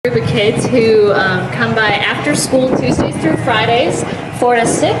Group of kids who come by after school Tuesdays through Fridays, 4 to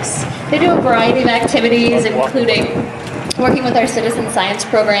 6. They do a variety of activities, including working with our citizen science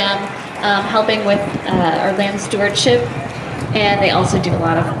program, helping with our land stewardship, and they also do a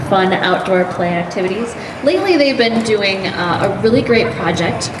lot of fun outdoor play activities. Lately they've been doing a really great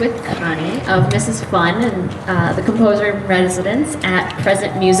project with Connie of Mrs. Fun and the composer in residence at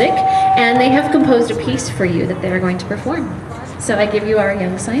Present Music, and they have composed a piece for you that they're going to perform. So I give you our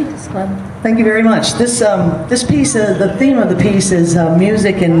Young Scientist Club. Thank you very much. This piece, the theme of the piece is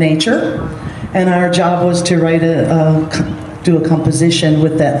music and nature, and our job was to write do a composition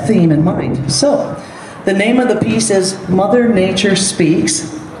with that theme in mind. So, the name of the piece is Mother Nature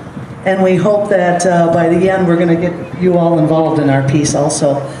Speaks, and we hope that by the end we're going to get you all involved in our piece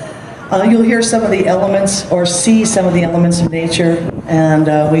also. You'll hear some of the elements, or see some of the elements of nature,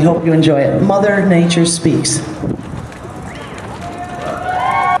 and we hope you enjoy it. Mother Nature Speaks.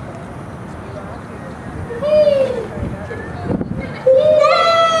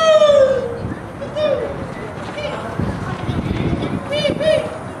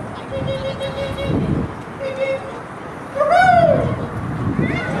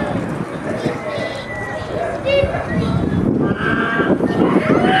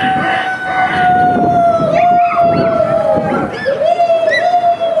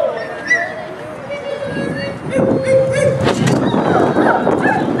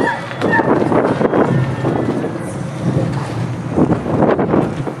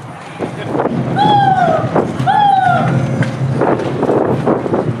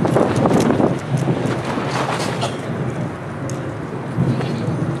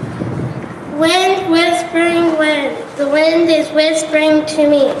 Wind, whispering wind, the wind is whispering to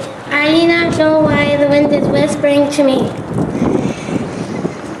me. I do not know why the wind is whispering to me.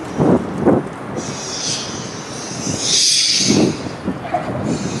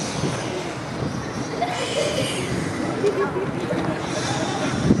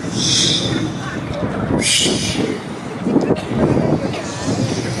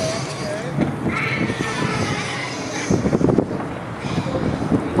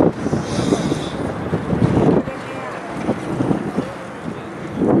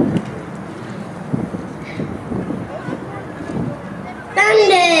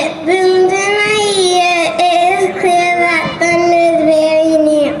 Thunder booms in my ear. It is clear that thunder is very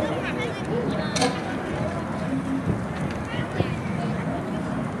near.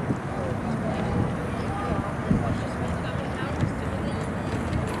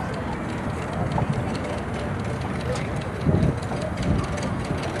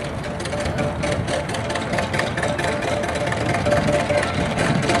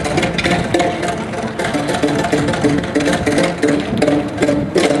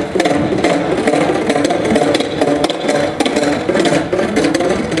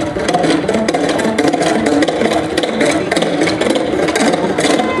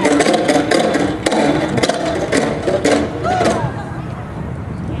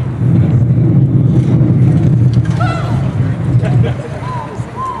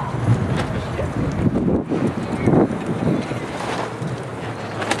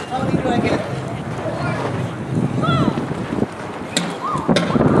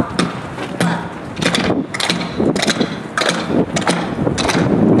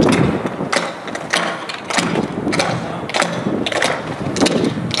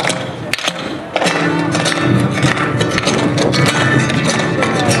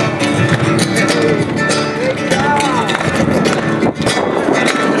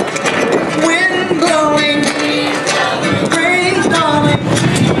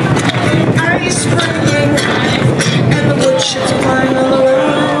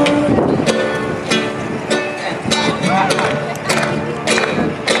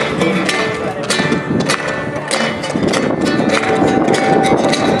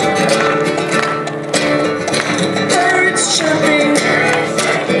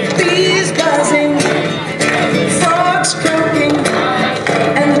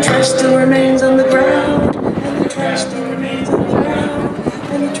 Still remains on the ground, and the trash still remains on the ground,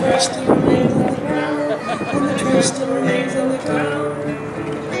 and the trash still remains on the ground, and the trash still remains on the ground.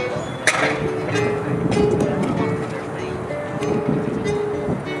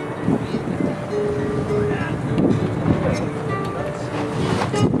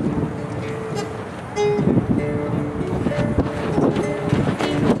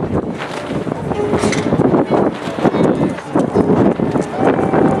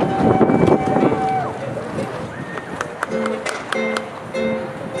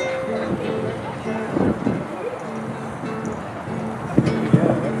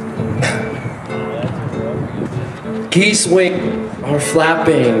 Geese wing. are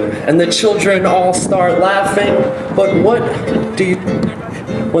flapping, and the children all start laughing. But what do you,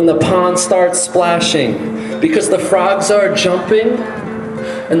 when the pond starts splashing? Because the frogs are jumping,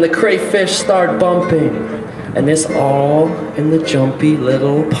 and the crayfish start bumping, and it's all in the jumpy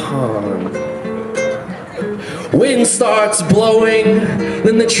little pond. Wind starts blowing,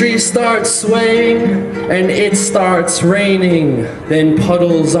 then the tree starts swaying, and it starts raining. Then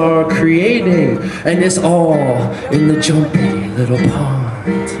puddles are creating, and it's all in the jumpy little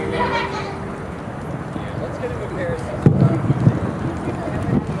pond.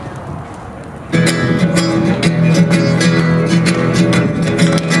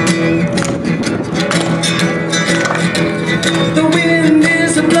 The wind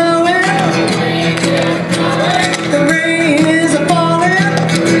is blowing.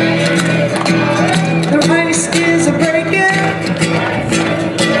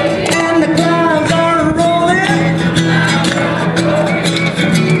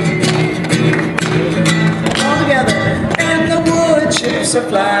 Are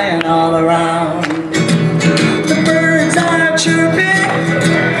flying all around. The birds are chirping.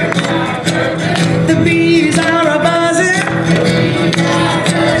 The bees are a-buzzing.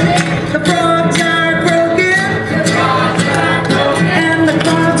 The frogs are croaking. And the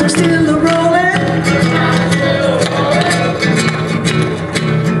clouds are still a-rolling.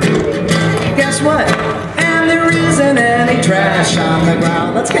 Guess what? And there isn't any trash on the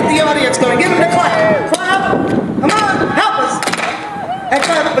ground. Let's get the audience going. Give them a clap. Clap. Come on, help us.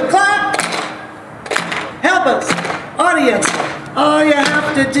 Clap, clap! Help us! Audience, all you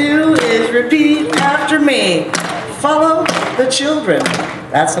have to do is repeat after me. Follow the children.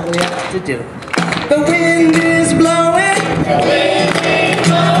 That's what we have to do. The wind is blowing. The wind is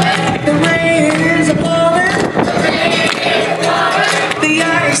blowing. The rain is falling. The rain is falling. The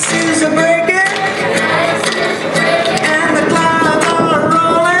ice is breaking. The ice is breaking. And the clouds are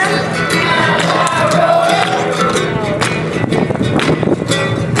rolling.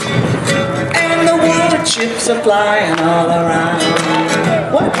 Chips are flying all around.